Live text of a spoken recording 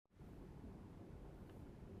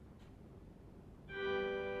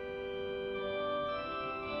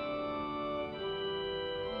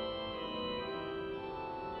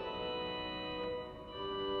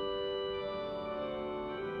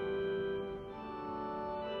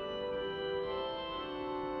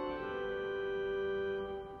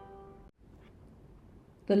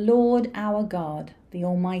The Lord our God, the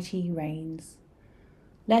Almighty, reigns.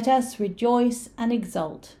 Let us rejoice and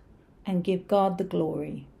exult and give God the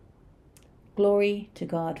glory. Glory to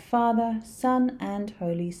God, Father, Son, and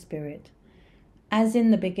Holy Spirit, as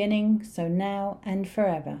in the beginning, so now and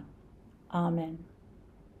forever. Amen.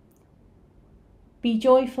 Be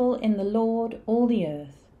joyful in the Lord, all the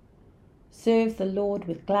earth. Serve the Lord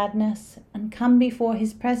with gladness, and come before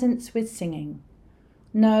his presence with singing.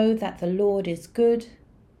 Know that the Lord is good.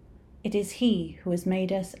 It is he who has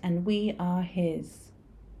made us, and we are his.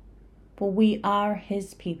 For we are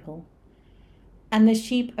his people, and the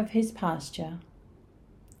sheep of his pasture.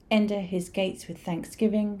 Enter his gates with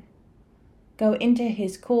thanksgiving. Go into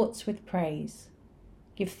his courts with praise.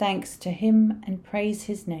 Give thanks to him and praise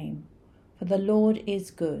his name, for the Lord is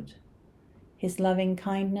good. His loving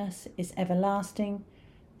kindness is everlasting,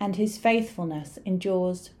 and his faithfulness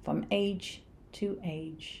endures from age to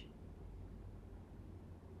age.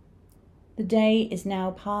 The day is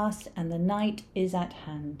now past, and the night is at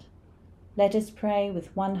hand. Let us pray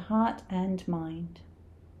with one heart and mind.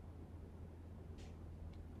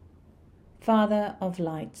 Father of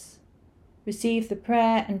lights, receive the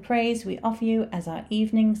prayer and praise we offer you as our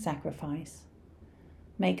evening sacrifice.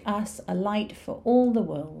 Make us a light for all the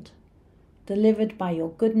world, delivered by your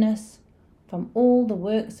goodness from all the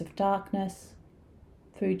works of darkness,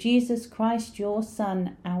 through Jesus Christ, your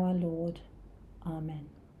Son, our Lord. Amen.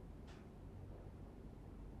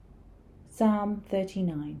 Psalm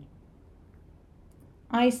 39.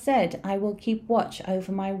 I said, I will keep watch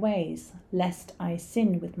over my ways, lest I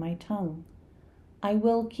sin with my tongue. I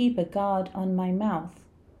will keep a guard on my mouth,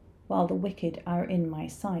 while the wicked are in my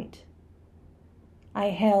sight. I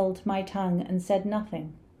held my tongue and said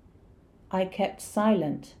nothing. I kept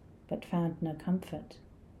silent, but found no comfort.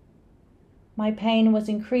 My pain was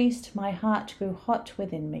increased, my heart grew hot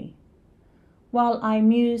within me. While I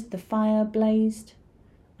mused, the fire blazed,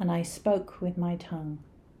 and I spoke with my tongue.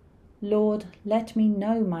 Lord, let me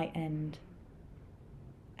know my end,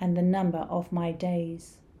 and the number of my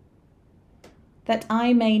days, that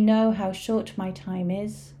I may know how short my time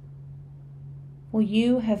is. For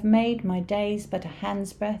you have made my days but a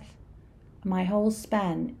hand's breadth, and my whole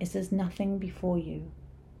span is as nothing before you.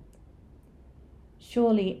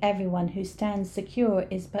 Surely everyone who stands secure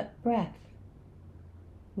is but breath.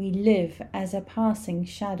 We live as a passing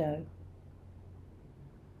shadow.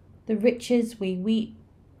 The riches we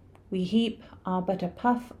heap are but a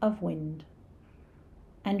puff of wind,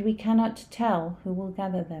 and we cannot tell who will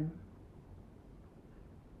gather them.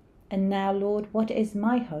 And now, Lord, what is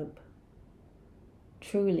my hope?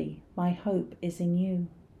 Truly, my hope is in you.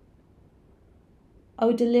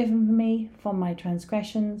 O deliver me from my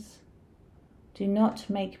transgressions. Do not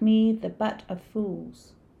make me the butt of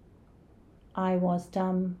fools. I was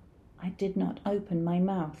dumb, I did not open my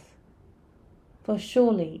mouth, for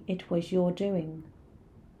surely it was your doing.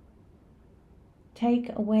 Take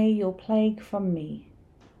away your plague from me.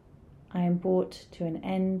 I am brought to an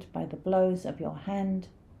end by the blows of your hand.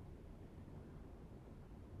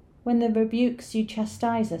 When the rebukes you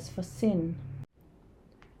chastise us for sin,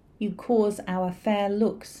 you cause our fair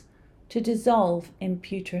looks to dissolve in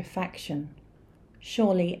putrefaction.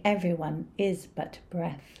 Surely everyone is but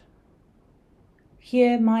breath.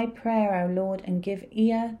 Hear my prayer, O Lord, and give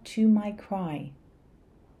ear to my cry.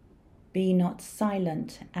 Be not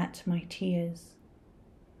silent at my tears.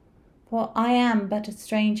 For I am but a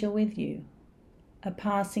stranger with you, a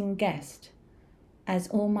passing guest, as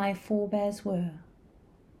all my forebears were.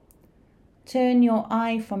 Turn your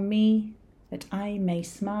eye from me, that I may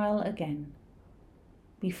smile again,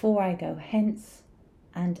 before I go hence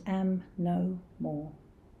and am no more.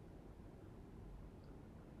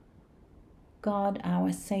 God,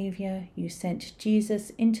 our Saviour, you sent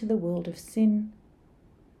Jesus into the world of sin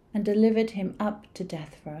and delivered him up to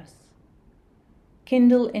death for us.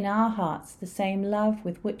 Kindle in our hearts the same love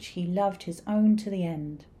with which he loved his own to the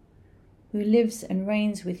end, who lives and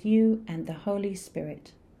reigns with you and the Holy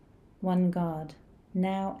Spirit, one God,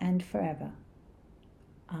 now and forever.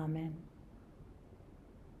 Amen.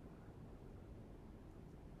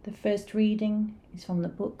 The first reading is from the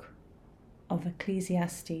book of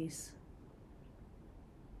Ecclesiastes,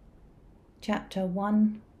 chapter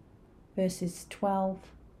 1, verses 12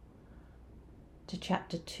 to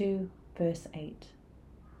chapter 2, verse 8.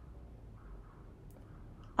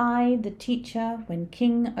 I, the teacher, when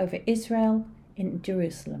king over Israel in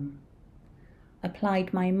Jerusalem,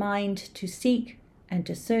 applied my mind to seek and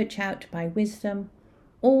to search out by wisdom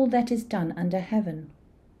all that is done under heaven.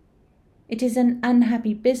 It is an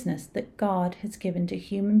unhappy business that God has given to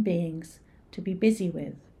human beings to be busy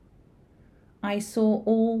with. I saw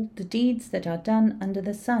all the deeds that are done under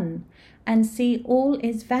the sun, and see all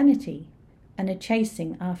is vanity, and a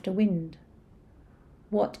chasing after wind.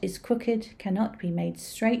 What is crooked cannot be made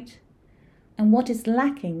straight, and what is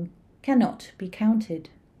lacking cannot be counted.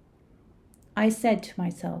 I said to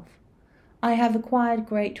myself, I have acquired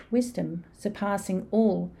great wisdom, surpassing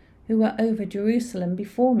all who were over Jerusalem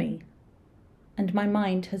before me, and my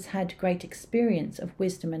mind has had great experience of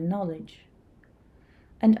wisdom and knowledge.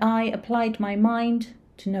 And I applied my mind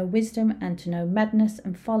to know wisdom and to know madness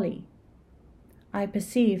and folly. I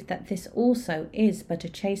perceive that this also is but a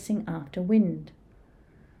chasing after wind.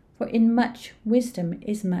 For in much wisdom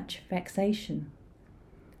is much vexation,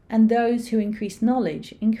 and those who increase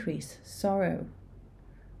knowledge increase sorrow.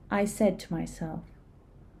 I said to myself,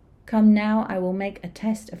 Come now, I will make a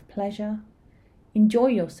test of pleasure. Enjoy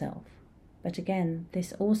yourself. But again,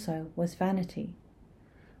 this also was vanity.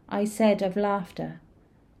 I said of laughter,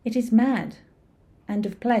 It is mad, and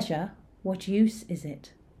of pleasure, what use is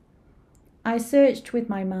it? I searched with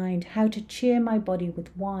my mind how to cheer my body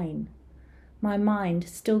with wine. My mind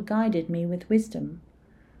still guided me with wisdom,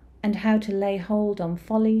 and how to lay hold on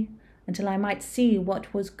folly, until I might see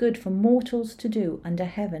what was good for mortals to do under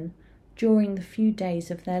heaven during the few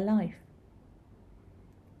days of their life.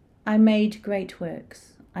 I made great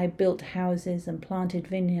works. I built houses and planted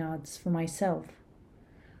vineyards for myself.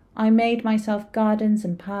 I made myself gardens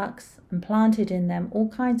and parks, and planted in them all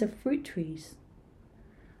kinds of fruit trees.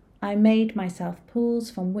 I made myself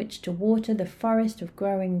pools from which to water the forest of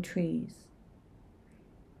growing trees.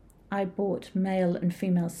 I bought male and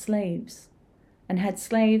female slaves, and had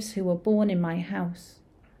slaves who were born in my house.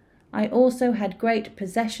 I also had great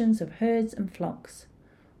possessions of herds and flocks,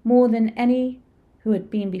 more than any who had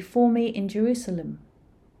been before me in Jerusalem.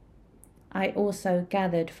 I also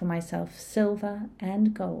gathered for myself silver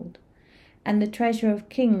and gold, and the treasure of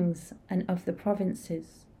kings and of the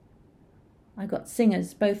provinces. I got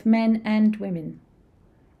singers, both men and women,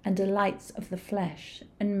 and delights of the flesh,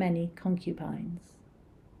 and many concubines.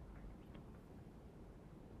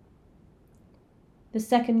 The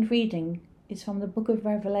second reading is from the book of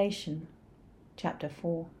Revelation, chapter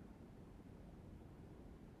 4.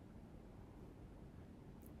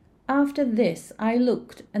 After this I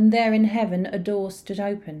looked, and there in heaven a door stood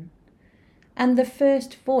open. And the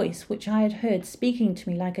first voice which I had heard speaking to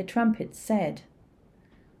me like a trumpet said,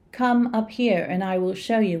 Come up here, and I will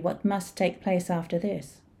show you what must take place after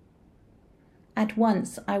this. At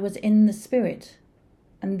once I was in the Spirit,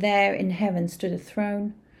 and there in heaven stood a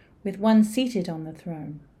throne, with one seated on the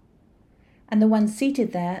throne. And the one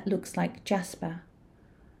seated there looks like jasper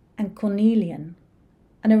and cornelian,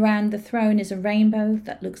 and around the throne is a rainbow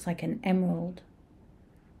that looks like an emerald.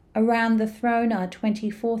 Around the throne are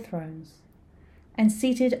 24 thrones, and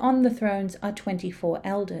seated on the thrones are 24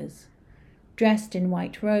 elders, dressed in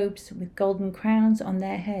white robes with golden crowns on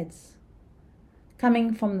their heads.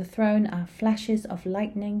 Coming from the throne are flashes of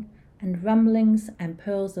lightning and rumblings and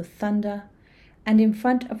peals of thunder, and in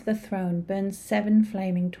front of the throne burn 7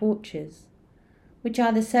 flaming torches, which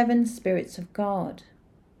are the 7 spirits of God.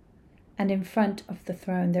 And in front of the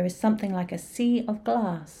throne there is something like a sea of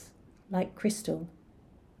glass, like crystal.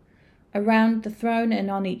 Around the throne and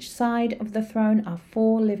on each side of the throne are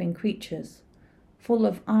 4 living creatures, full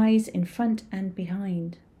of eyes in front and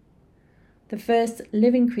behind. The first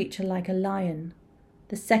living creature like a lion,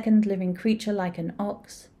 the second living creature like an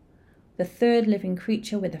ox, the third living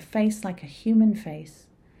creature with a face like a human face,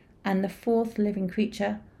 and the fourth living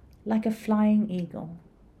creature like a flying eagle.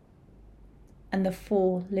 And the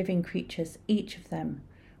 4 living creatures, each of them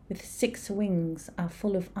with 6 wings, are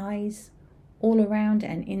full of eyes all around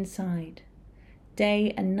and inside.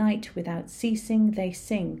 Day and night without ceasing they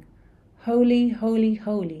sing, Holy, holy,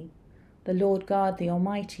 holy, the Lord God the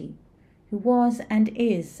Almighty, who was and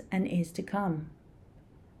is to come.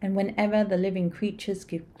 And whenever the living creatures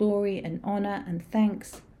give glory and honor and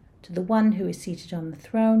thanks to the one who is seated on the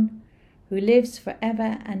throne, who lives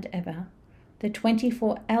forever and ever, the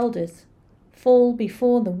 24 elders fall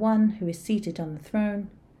before the one who is seated on the throne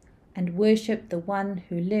and worship the one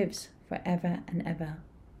who lives forever and ever.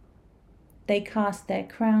 They cast their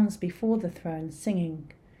crowns before the throne,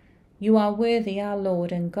 singing, You are worthy, our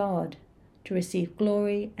Lord and God, to receive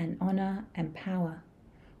glory and honor and power.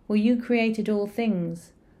 For you created all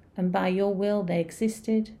things, and by your will they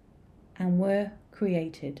existed and were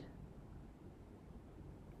created.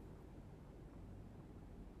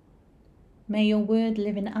 May your word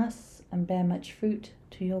live in us and bear much fruit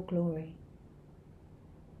to your glory.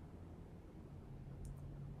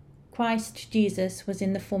 Christ Jesus was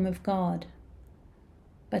in the form of God,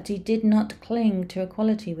 but he did not cling to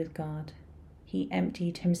equality with God. He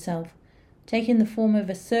emptied himself, taking the form of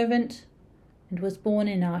a servant, and was born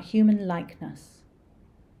in our human likeness.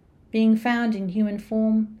 Being found in human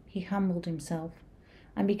form, he humbled himself,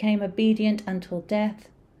 and became obedient until death,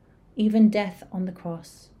 even death on the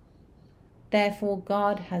cross. Therefore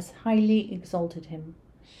God has highly exalted him,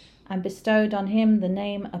 and bestowed on him the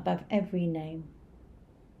name above every name,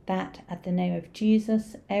 that at the name of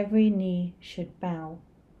Jesus every knee should bow,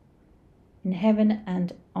 in heaven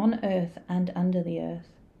and on earth and under the earth,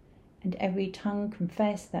 and every tongue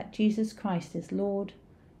confess that Jesus Christ is Lord,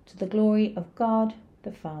 to the glory of God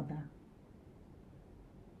the Father.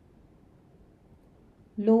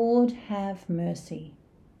 Lord, have mercy.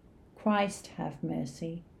 Christ, have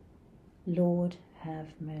mercy. Lord, have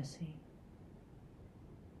mercy.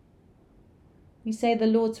 We say the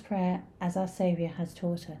Lord's Prayer as our Saviour has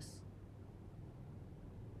taught us.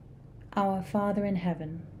 Our Father in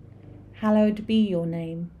heaven, hallowed be your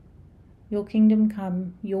name. Your kingdom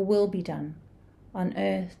come, your will be done, on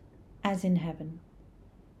earth as in heaven.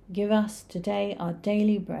 Give us today our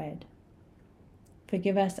daily bread.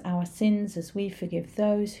 Forgive us our sins as we forgive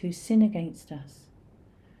those who sin against us.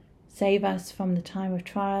 Save us from the time of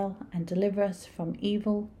trial and deliver us from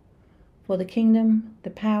evil. For the kingdom, the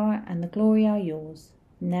power, and the glory are yours,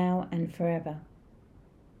 now and forever.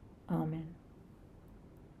 Amen.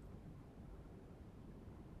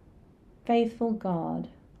 Faithful God,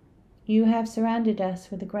 you have surrounded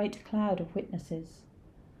us with a great cloud of witnesses.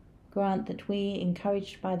 Grant that we,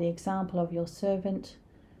 encouraged by the example of your servant,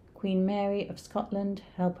 Queen Mary of Scotland,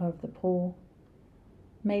 helper of the poor,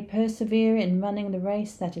 may persevere in running the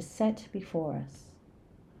race that is set before us,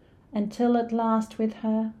 until at last with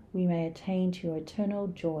her we may attain to your eternal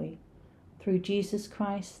joy, through Jesus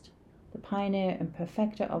Christ, the pioneer and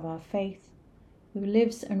perfecter of our faith, who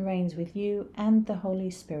lives and reigns with you and the Holy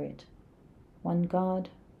Spirit, one God,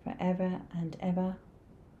 for ever and ever.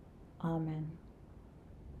 Amen.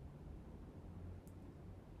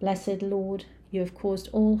 Blessed Lord, you have caused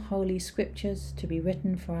all holy scriptures to be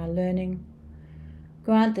written for our learning.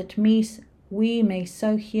 Grant that we may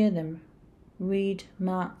so hear them, read,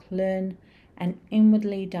 mark, learn, and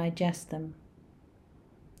inwardly digest them,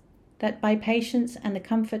 that by patience and the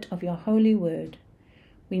comfort of your holy word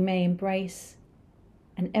we may embrace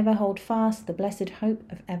and ever hold fast the blessed hope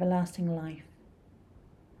of everlasting life,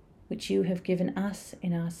 which you have given us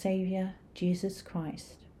in our Saviour, Jesus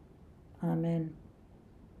Christ. Amen.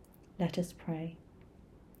 Let us pray.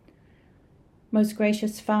 Most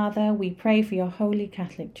gracious Father, we pray for your holy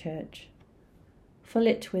Catholic Church. Fill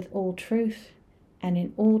it with all truth, and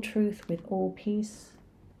in all truth with all peace.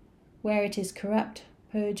 Where it is corrupt,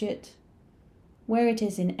 purge it. Where it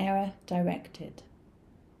is in error, direct it.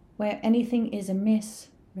 Where anything is amiss,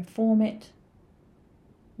 reform it.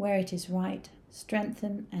 Where it is right,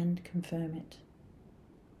 strengthen and confirm it.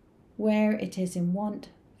 Where it is in want,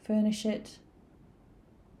 furnish it.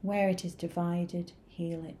 Where it is divided,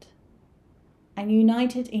 heal it. And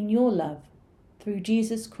unite it in your love, through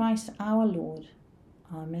Jesus Christ our Lord.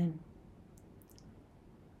 Amen.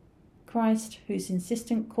 Christ, whose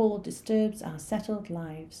insistent call disturbs our settled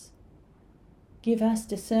lives, give us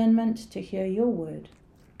discernment to hear your word,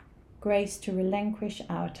 grace to relinquish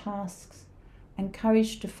our tasks, and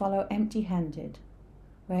courage to follow empty-handed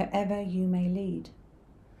wherever you may lead,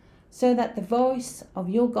 so that the voice of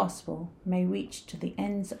your gospel may reach to the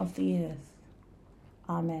ends of the earth.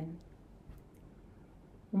 Amen.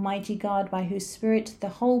 Almighty God, by whose Spirit the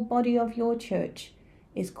whole body of your church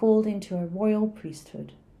is called into a royal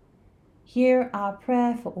priesthood, hear our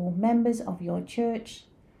prayer for all members of your church,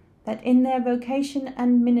 that in their vocation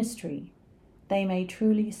and ministry they may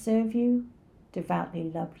truly serve you, devoutly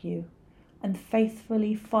love you, and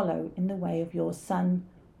faithfully follow in the way of your Son,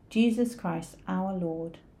 Jesus Christ our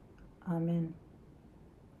Lord. Amen.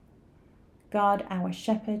 God, our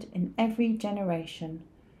shepherd in every generation,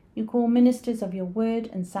 you call ministers of your word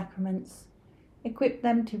and sacraments, equip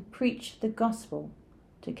them to preach the gospel,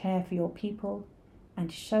 to care for your people,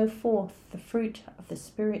 and show forth the fruit of the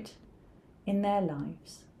Spirit in their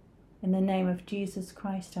lives. In the name of Jesus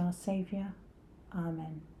Christ our Saviour.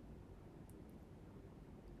 Amen.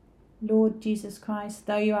 Lord Jesus Christ,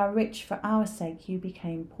 though you are rich, for our sake you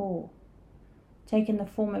became poor. Taking the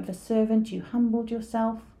form of a servant, you humbled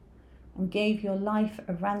yourself and gave your life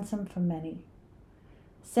a ransom for many.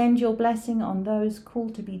 Send your blessing on those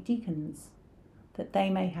called to be deacons, that they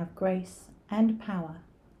may have grace and power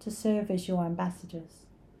to serve as your ambassadors,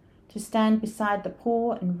 to stand beside the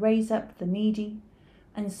poor and raise up the needy,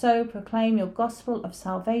 and so proclaim your gospel of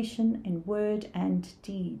salvation in word and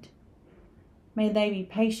deed. May they be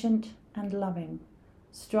patient and loving,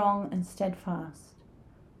 strong and steadfast,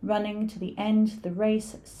 running to the end the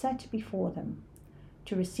race set before them,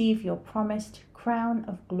 to receive your promised crown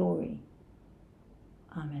of glory.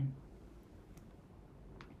 Amen.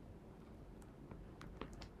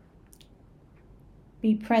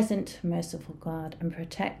 Be present, merciful God, and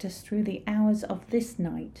protect us through the hours of this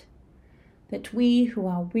night, that we who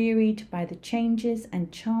are wearied by the changes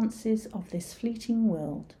and chances of this fleeting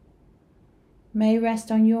world may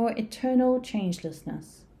rest on your eternal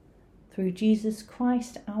changelessness, through Jesus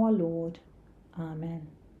Christ our Lord. Amen.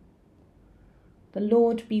 The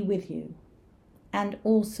Lord be with you, and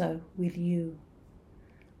also with you.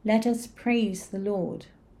 Let us praise the Lord.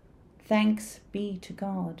 Thanks be to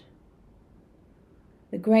God.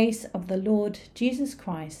 The grace of the Lord Jesus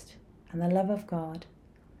Christ, and the love of God,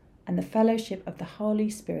 and the fellowship of the Holy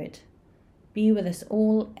Spirit be with us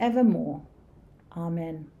all evermore.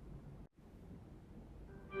 Amen.